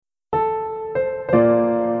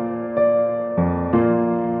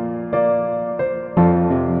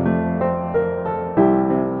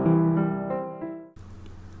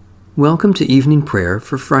Welcome to evening prayer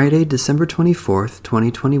for Friday, December 24th,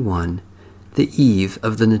 2021, the eve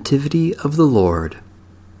of the Nativity of the Lord.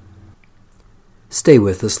 Stay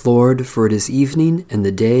with us, Lord, for it is evening and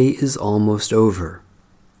the day is almost over.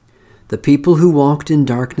 The people who walked in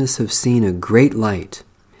darkness have seen a great light.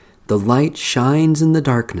 The light shines in the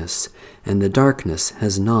darkness, and the darkness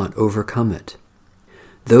has not overcome it.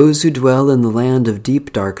 Those who dwell in the land of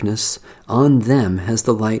deep darkness, on them has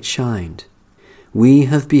the light shined. We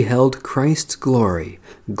have beheld Christ's glory,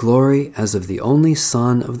 glory as of the only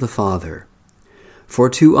Son of the Father. For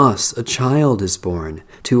to us a child is born,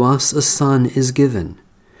 to us a son is given.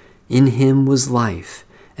 In him was life,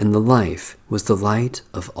 and the life was the light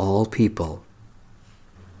of all people.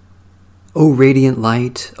 O radiant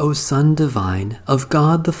light, O Son divine, of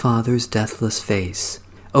God the Father's deathless face,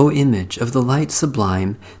 O image of the light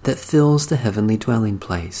sublime that fills the heavenly dwelling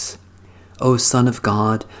place. O Son of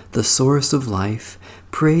God, the source of life,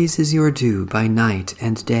 praise is your due by night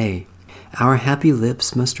and day. Our happy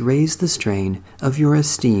lips must raise the strain of your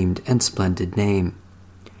esteemed and splendid name.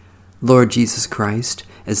 Lord Jesus Christ,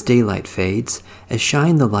 as daylight fades, as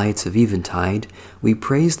shine the lights of eventide, we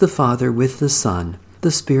praise the Father with the Son, the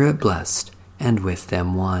Spirit blessed, and with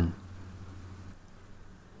them one.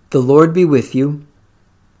 The Lord be with you.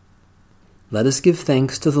 Let us give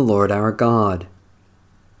thanks to the Lord our God.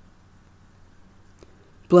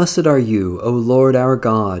 Blessed are you, O Lord our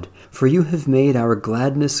God, for you have made our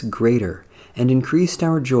gladness greater and increased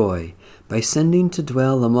our joy by sending to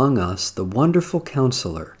dwell among us the wonderful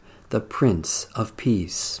Counselor, the Prince of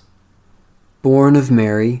Peace. Born of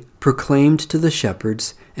Mary, proclaimed to the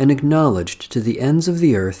shepherds, and acknowledged to the ends of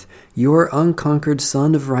the earth, your unconquered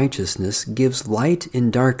Son of Righteousness gives light in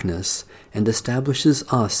darkness and establishes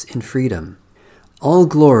us in freedom. All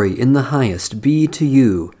glory in the highest be to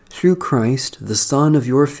you, through Christ, the Son of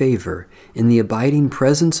your favor, in the abiding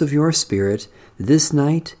presence of your Spirit, this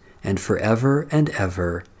night and forever and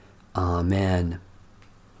ever. Amen.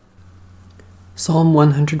 Psalm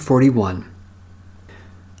 141.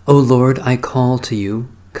 O Lord, I call to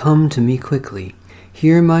you, come to me quickly.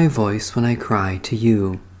 Hear my voice when I cry to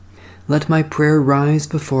you. Let my prayer rise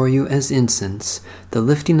before you as incense, the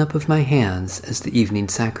lifting up of my hands as the evening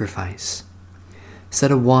sacrifice. Set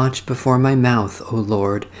a watch before my mouth, O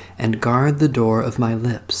Lord, and guard the door of my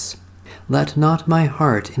lips. Let not my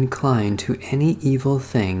heart incline to any evil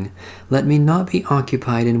thing. Let me not be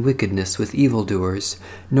occupied in wickedness with evildoers,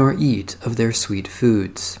 nor eat of their sweet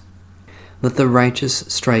foods. Let the righteous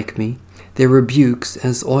strike me. Their rebukes,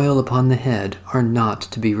 as oil upon the head, are not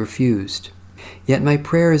to be refused. Yet my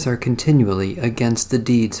prayers are continually against the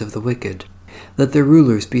deeds of the wicked. Let their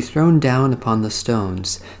rulers be thrown down upon the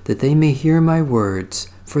stones, that they may hear my words,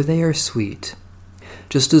 for they are sweet.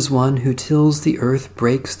 Just as one who tills the earth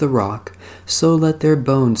breaks the rock, so let their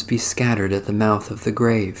bones be scattered at the mouth of the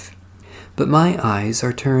grave. But my eyes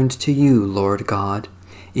are turned to you, Lord God.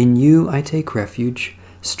 In you I take refuge.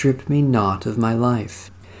 Strip me not of my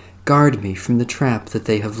life. Guard me from the trap that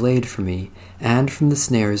they have laid for me, and from the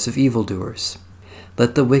snares of evildoers.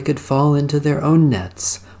 Let the wicked fall into their own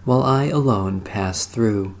nets, while I alone pass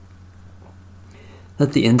through.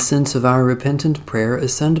 Let the incense of our repentant prayer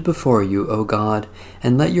ascend before you, O God,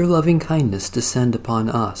 and let your loving kindness descend upon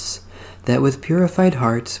us, that with purified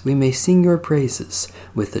hearts we may sing your praises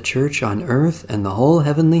with the church on earth and the whole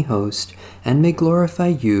heavenly host, and may glorify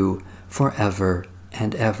you forever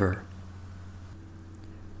and ever.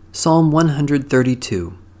 Psalm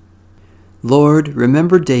 132. Lord,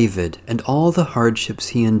 remember David and all the hardships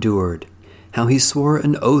he endured, how he swore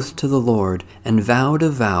an oath to the Lord and vowed a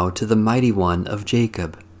vow to the Mighty One of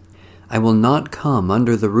Jacob. I will not come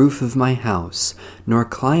under the roof of my house, nor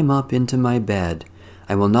climb up into my bed.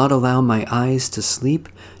 I will not allow my eyes to sleep,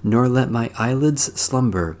 nor let my eyelids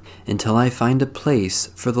slumber, until I find a place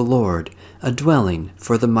for the Lord, a dwelling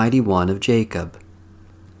for the Mighty One of Jacob.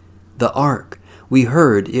 The ark, we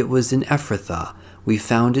heard it was in Ephrathah. We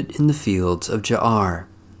found it in the fields of Jaar.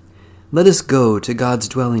 Let us go to God's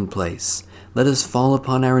dwelling place. Let us fall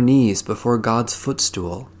upon our knees before God's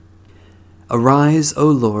footstool. Arise, O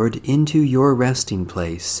Lord, into your resting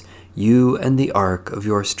place, you and the ark of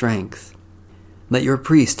your strength. Let your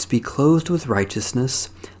priests be clothed with righteousness.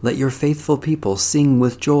 Let your faithful people sing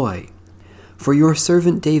with joy. For your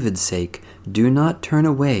servant David's sake, do not turn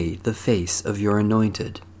away the face of your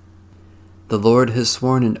anointed. The Lord has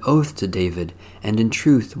sworn an oath to David, and in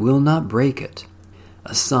truth will not break it.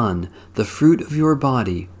 A son, the fruit of your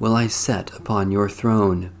body, will I set upon your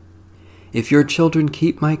throne. If your children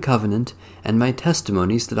keep my covenant and my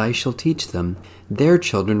testimonies that I shall teach them, their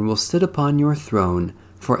children will sit upon your throne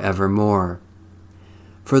forevermore.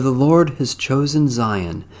 For the Lord has chosen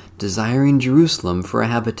Zion, desiring Jerusalem for a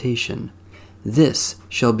habitation. This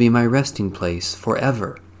shall be my resting place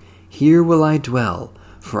forever. Here will I dwell,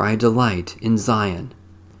 for I delight in Zion.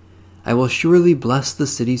 I will surely bless the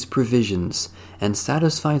city's provisions, and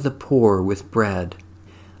satisfy the poor with bread.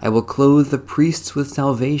 I will clothe the priests with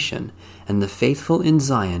salvation, and the faithful in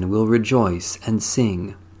Zion will rejoice and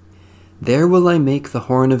sing. There will I make the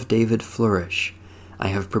horn of David flourish. I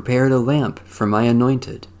have prepared a lamp for my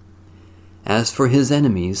anointed. As for his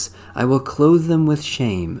enemies, I will clothe them with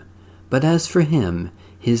shame, but as for him,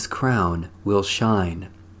 his crown will shine.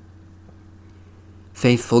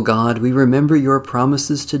 Faithful God, we remember your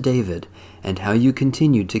promises to David, and how you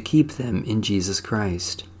continued to keep them in Jesus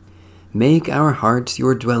Christ. Make our hearts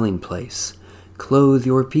your dwelling place, clothe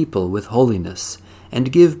your people with holiness,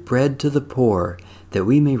 and give bread to the poor, that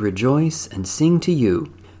we may rejoice and sing to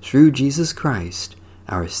you, through Jesus Christ,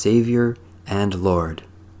 our Savior and Lord.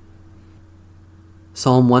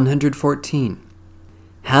 Psalm 114.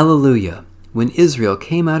 Hallelujah! When Israel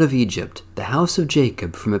came out of Egypt, the house of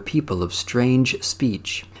Jacob from a people of strange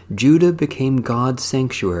speech, Judah became God's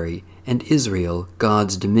sanctuary, and Israel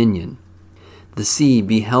God's dominion. The sea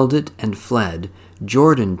beheld it and fled,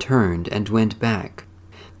 Jordan turned and went back.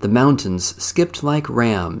 The mountains skipped like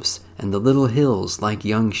rams, and the little hills like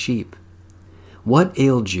young sheep. What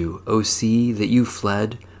ailed you, O sea, that you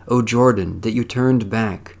fled, O Jordan, that you turned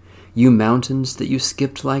back? You mountains, that you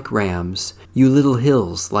skipped like rams, you little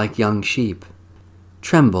hills like young sheep.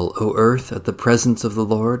 Tremble, O earth, at the presence of the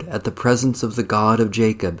Lord, at the presence of the God of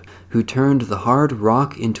Jacob, who turned the hard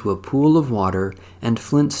rock into a pool of water, and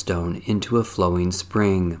flintstone into a flowing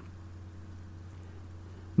spring.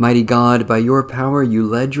 Mighty God, by your power you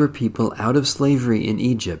led your people out of slavery in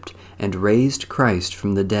Egypt, and raised Christ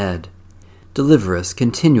from the dead. Deliver us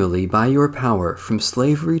continually by your power from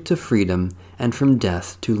slavery to freedom, and from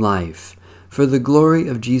death to life, for the glory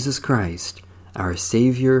of Jesus Christ, our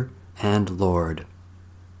Savior and Lord.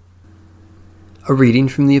 A reading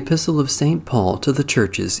from the Epistle of St. Paul to the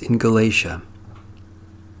churches in Galatia.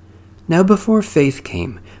 Now before faith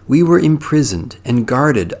came, we were imprisoned and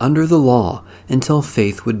guarded under the law until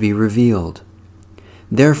faith would be revealed.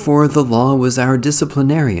 Therefore the law was our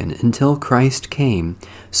disciplinarian until Christ came,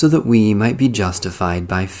 so that we might be justified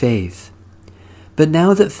by faith. But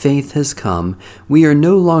now that faith has come, we are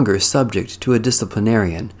no longer subject to a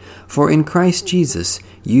disciplinarian, for in Christ Jesus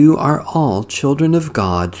you are all children of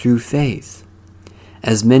God through faith.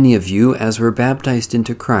 As many of you as were baptized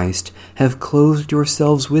into Christ have clothed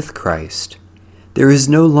yourselves with Christ. There is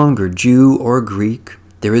no longer Jew or Greek,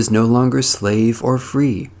 there is no longer slave or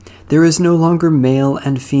free, there is no longer male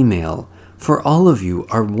and female, for all of you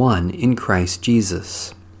are one in Christ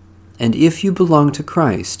Jesus. And if you belong to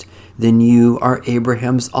Christ, then you are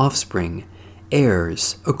Abraham's offspring,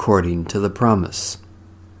 heirs according to the promise.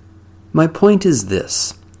 My point is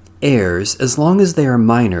this: heirs, as long as they are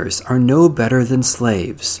minors, are no better than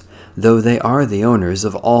slaves, though they are the owners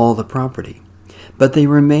of all the property. But they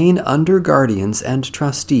remain under guardians and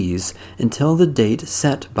trustees until the date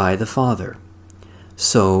set by the father.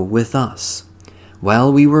 So with us.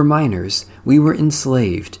 While we were minors, we were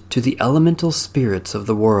enslaved to the elemental spirits of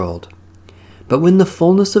the world. But when the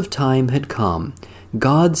fullness of time had come,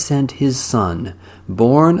 God sent his Son,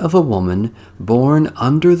 born of a woman, born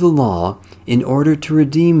under the law, in order to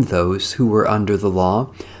redeem those who were under the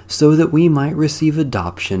law, so that we might receive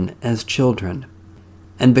adoption as children.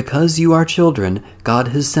 And because you are children, God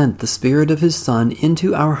has sent the Spirit of his Son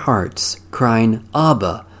into our hearts, crying,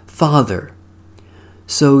 Abba, Father.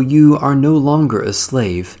 So you are no longer a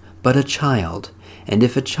slave, but a child, and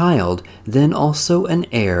if a child, then also an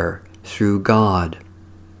heir through God.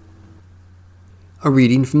 A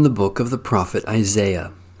reading from the book of the prophet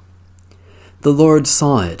Isaiah. The Lord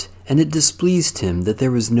saw it, and it displeased him that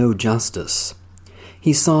there was no justice.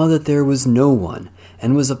 He saw that there was no one,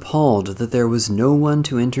 and was appalled that there was no one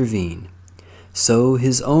to intervene. So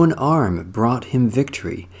his own arm brought him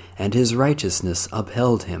victory, and his righteousness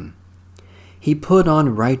upheld him. He put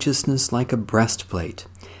on righteousness like a breastplate,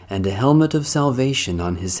 and a helmet of salvation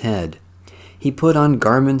on his head. He put on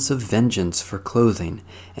garments of vengeance for clothing,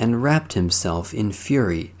 and wrapped himself in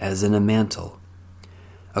fury as in a mantle.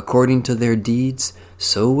 According to their deeds,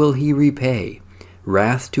 so will he repay,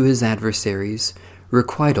 wrath to his adversaries,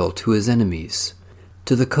 requital to his enemies.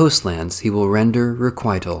 To the coastlands he will render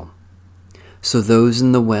requital. So those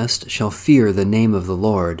in the west shall fear the name of the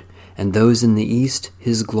Lord, and those in the east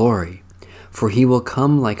his glory. For he will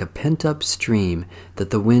come like a pent-up stream that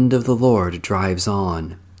the wind of the Lord drives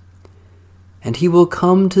on. And he will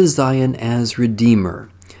come to Zion as Redeemer,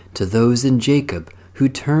 to those in Jacob who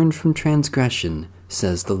turned from transgression,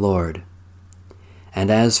 says the Lord. And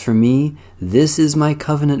as for me, this is my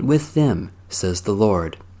covenant with them, says the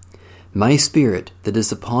Lord. My Spirit that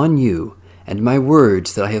is upon you, and my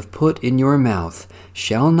words that I have put in your mouth,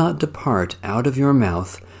 shall not depart out of your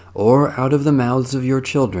mouth, or out of the mouths of your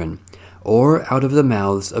children, or out of the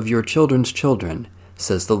mouths of your children's children,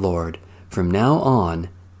 says the Lord, from now on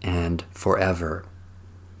and forever.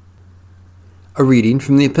 A reading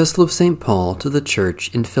from the Epistle of St. Paul to the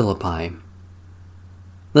church in Philippi.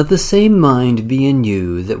 Let the same mind be in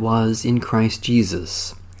you that was in Christ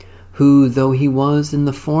Jesus, who, though he was in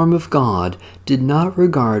the form of God, did not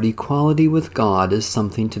regard equality with God as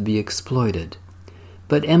something to be exploited,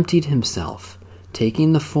 but emptied himself,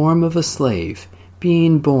 taking the form of a slave,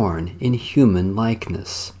 being born in human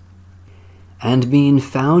likeness. And being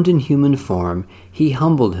found in human form, he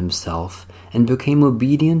humbled himself, and became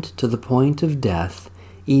obedient to the point of death,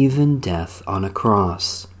 even death on a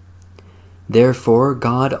cross. Therefore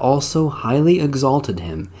God also highly exalted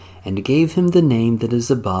him, and gave him the name that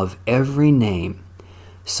is above every name,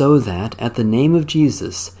 so that at the name of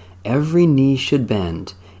Jesus every knee should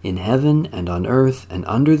bend, in heaven and on earth and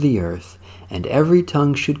under the earth, and every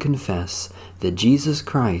tongue should confess that Jesus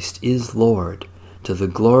Christ is Lord, to the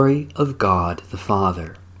glory of God the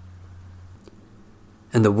Father.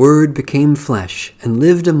 And the Word became flesh and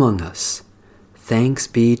lived among us. Thanks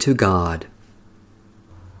be to God.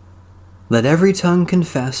 Let every tongue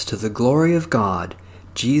confess to the glory of God,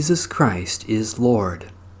 Jesus Christ is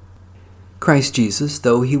Lord. Christ Jesus,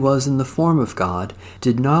 though he was in the form of God,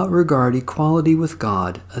 did not regard equality with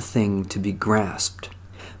God a thing to be grasped,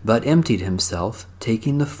 but emptied himself,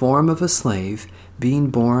 taking the form of a slave, being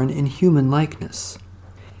born in human likeness.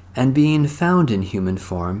 And being found in human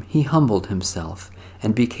form, he humbled himself,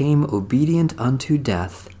 and became obedient unto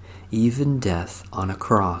death, even death on a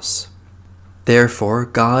cross. Therefore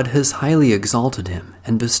God has highly exalted him,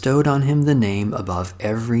 and bestowed on him the name above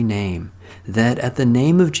every name, that at the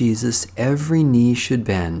name of Jesus every knee should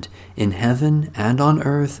bend, in heaven and on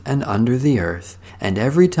earth and under the earth, and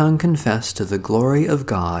every tongue confess to the glory of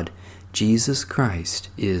God, Jesus Christ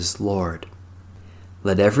is Lord.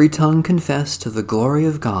 Let every tongue confess to the glory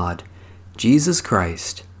of God, Jesus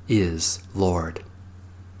Christ is Lord.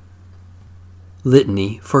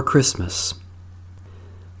 Litany for Christmas.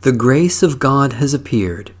 The grace of God has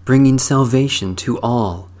appeared, bringing salvation to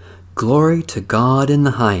all. Glory to God in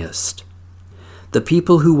the highest. The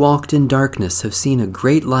people who walked in darkness have seen a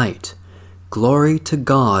great light. Glory to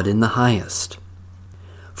God in the highest.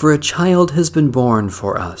 For a child has been born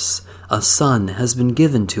for us, a son has been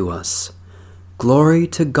given to us. Glory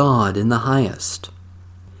to God in the highest.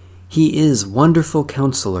 He is Wonderful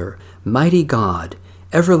Counselor, Mighty God,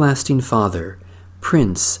 Everlasting Father,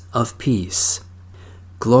 Prince of Peace.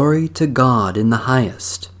 Glory to God in the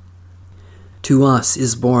highest. To us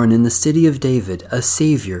is born in the city of David a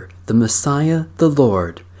Savior, the Messiah, the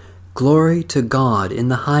Lord. Glory to God in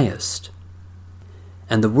the highest.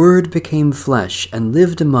 And the Word became flesh and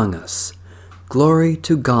lived among us. Glory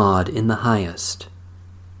to God in the highest.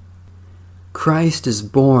 Christ is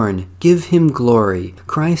born, give him glory.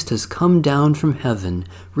 Christ has come down from heaven,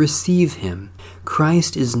 receive him.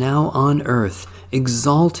 Christ is now on earth,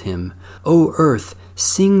 exalt him. O earth,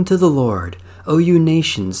 sing to the Lord. O you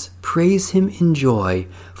nations, praise him in joy,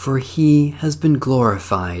 for he has been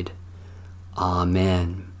glorified.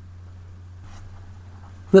 Amen.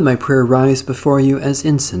 Let my prayer rise before you as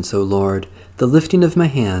incense, O Lord, the lifting of my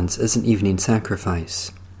hands as an evening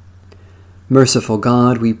sacrifice. Merciful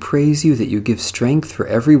God, we praise you that you give strength for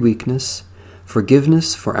every weakness,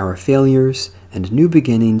 forgiveness for our failures, and new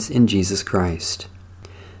beginnings in Jesus Christ.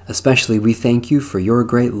 Especially we thank you for your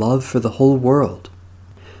great love for the whole world,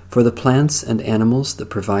 for the plants and animals that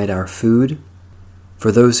provide our food,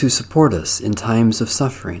 for those who support us in times of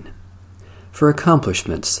suffering, for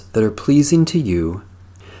accomplishments that are pleasing to you,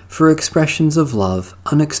 for expressions of love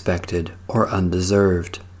unexpected or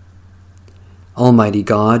undeserved. Almighty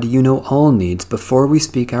God, you know all needs before we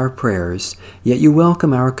speak our prayers, yet you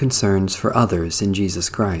welcome our concerns for others in Jesus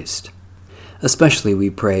Christ. Especially we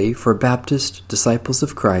pray for Baptist, Disciples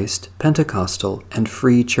of Christ, Pentecostal, and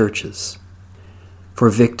free churches, for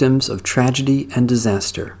victims of tragedy and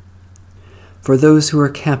disaster, for those who are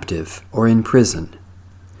captive or in prison,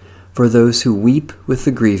 for those who weep with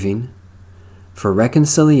the grieving, for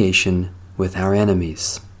reconciliation with our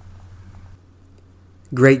enemies.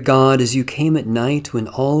 Great God, as you came at night when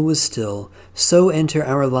all was still, so enter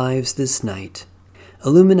our lives this night.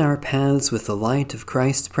 Illumine our paths with the light of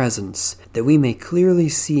Christ's presence, that we may clearly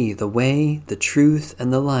see the way, the truth,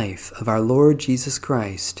 and the life of our Lord Jesus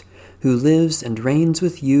Christ, who lives and reigns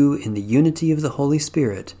with you in the unity of the Holy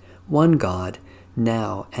Spirit, one God,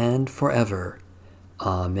 now and forever.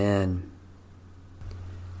 Amen.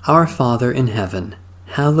 Our Father in heaven,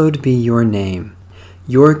 hallowed be your name.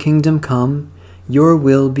 Your kingdom come, your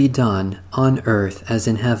will be done on earth as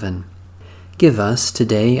in heaven. Give us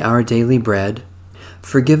today our daily bread.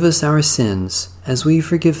 Forgive us our sins, as we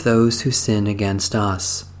forgive those who sin against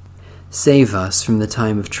us. Save us from the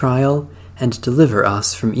time of trial, and deliver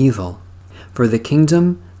us from evil. For the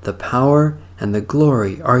kingdom, the power, and the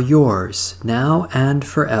glory are yours, now and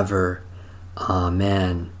forever.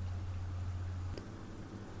 Amen.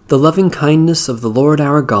 The loving kindness of the Lord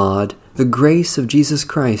our God, the grace of Jesus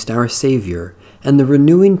Christ our Savior, and the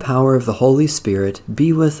renewing power of the Holy Spirit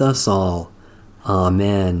be with us all.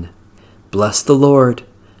 Amen. Bless the Lord.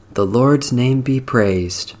 The Lord's name be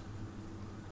praised.